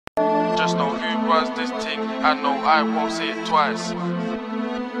just know who runs this thing. I know I won't say it twice.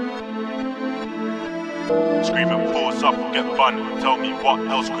 Screaming pause up or get bun. Tell me what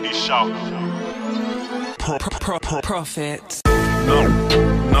else could he shout? Profit.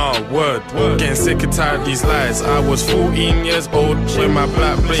 No, word. Getting sick and tired of these lies. I was 14 years old when my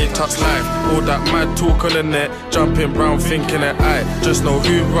black blade touched life. All that mad talk on the net, jumping round thinking that I just know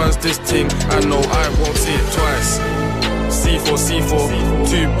who runs this thing. I know I won't say it twice. C4,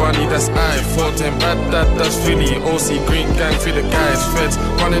 2 bunny, that's I. 410 bad dad, that's Philly. OC green gang, feel the guys. Feds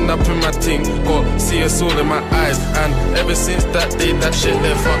running up in my thing, got see us all in my eyes. And ever since that day, that shit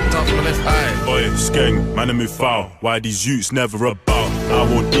they fucked up my left eye. Oi, skeng, man, I move foul. Why these youths never about? I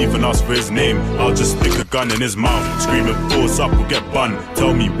won't even ask for his name, I'll just stick a gun in his mouth. Screaming pause up or get bun.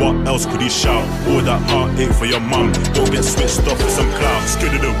 Tell me what else could he shout? All that heartache for your mum. Don't get switched off with some clout.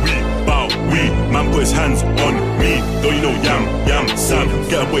 Scared of the we, bow, we. Man put his hands on me. Don't you know yam, Sam?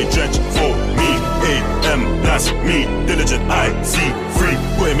 Get away drench for me. AM, that's me. Diligent IC, free.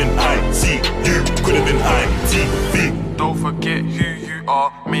 Put him in IC. You could have been ITV. Don't forget who you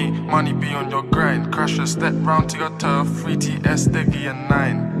are, me. Money be on your grind. Crash a step round to your turf. 3TS, Steggy and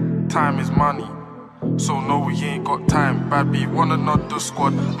 9. Time is money, so no, we ain't got time. Bad B wanna nod the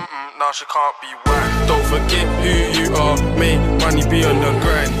squad. Now she can't be whacked. Don't forget who you are, me. Money be on your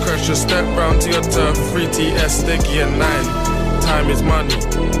grind. Crash a step round to your turf. 3TS, Steggy and 9. Time is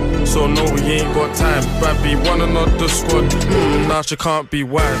money, so no, we ain't got time. Bad B wanna nod the squad. Now she can't be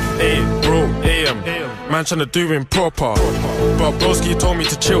whacked. Hey, bro, AM. Man tryna do him proper, but broski told me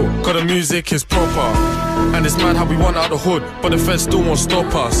to chill, cause the music is proper. And it's mad how we want out the hood, but the feds still won't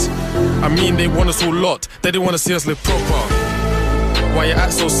stop us. I mean they want us all locked, they didn't wanna see us live proper. Why you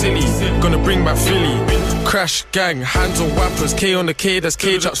act so silly? Gonna bring back Philly. Crash gang, hands on whappers, K on the K, that's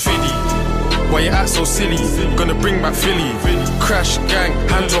K-Japs Philly. Why you act so silly? Gonna bring back Philly. Crash gang,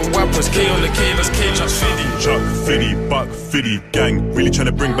 hands on whappers, K on the K, that's K-Japs Philly. Chuck Philly, Buck Philly, gang, really trying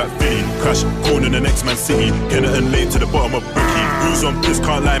to bring back Philly. Crash, corner the next man city, Kennerton lane to the bottom of Bricky. Bruise on piss,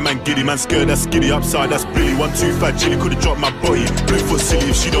 can't lie, man giddy, man scared, that's skiddy, upside, that's Billy. 125, Chili could've dropped my body. Blue foot silly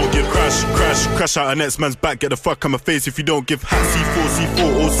if she don't give crash out her next man's back, get the fuck on my face if you don't give hat.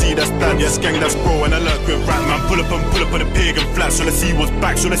 C4, OC, that's Dan, yes gang, that's bro, and I lurk with rap, man, pull up on the pig and flat, so let's see what's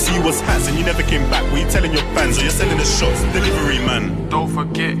back, so let's see what's hats, and you never came back, what you telling your fans, or you're selling the shots, delivery man. Don't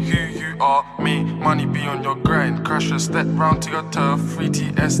forget who you are, me. Money be on your grind. Crash a step round to your turf.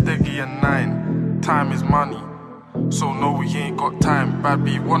 3TS, Steggy and 9. Time is money, so no, we ain't got time. Bad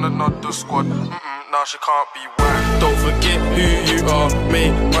B wanna nod the squad. Now she can't be whacked. Don't forget who you are,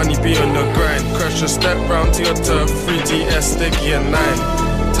 me. Money be on the grind. Crash a step round to your turf. 3TS, Steggy and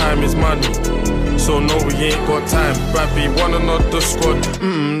 9. Time is money, so no, we ain't got time. Bad B wanna nod the squad.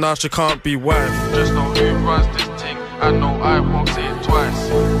 Now she can't be whacked. Just know who runs this thing. I know I won't say it twice.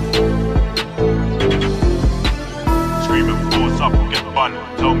 Screaming pause up or get bun.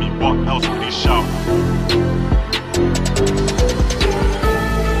 Tell me what else could he shout?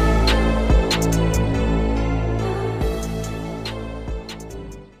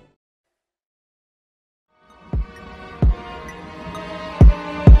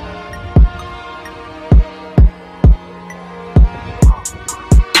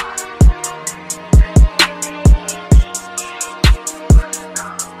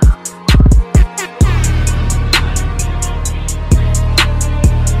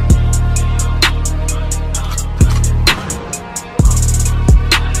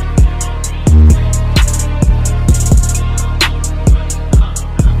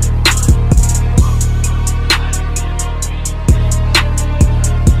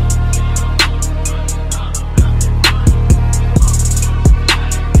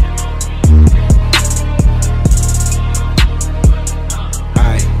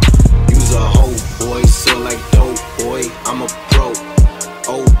 I'm a pro.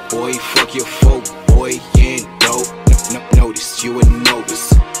 Oh boy, fuck your folk, boy, you ain't dope. Notice, you a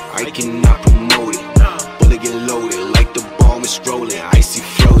novice, I cannot promote it. Bullet get loaded, like the bomb is rolling, icy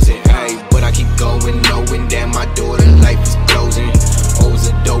frozen. Ay, but I keep going, knowing that my daughter life is closing. O's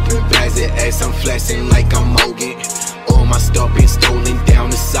a dope and bags it ass, I'm flexing like I'm Hogan. All my stuff been stolen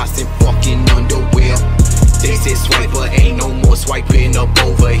down the socks and fucking underwear. They say swipe, but ain't no more swiping up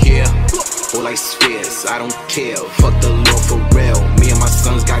over here. All like spheres, I don't care, fuck the law for real. Me and my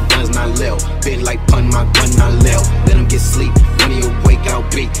sons got guns, not lil. Big like pun, my gun, not lil. Let them get sleep, when you awake, I'll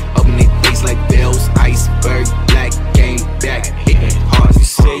be up in their face like bills. Iceberg, black, game back, hitting hard. You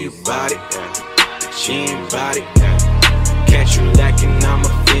say you bout it, but you ain't bout it. Catch you lacking, I'ma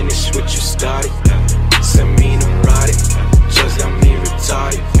finish what you started. Send me neurotic, just got me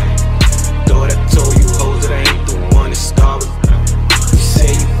retarded.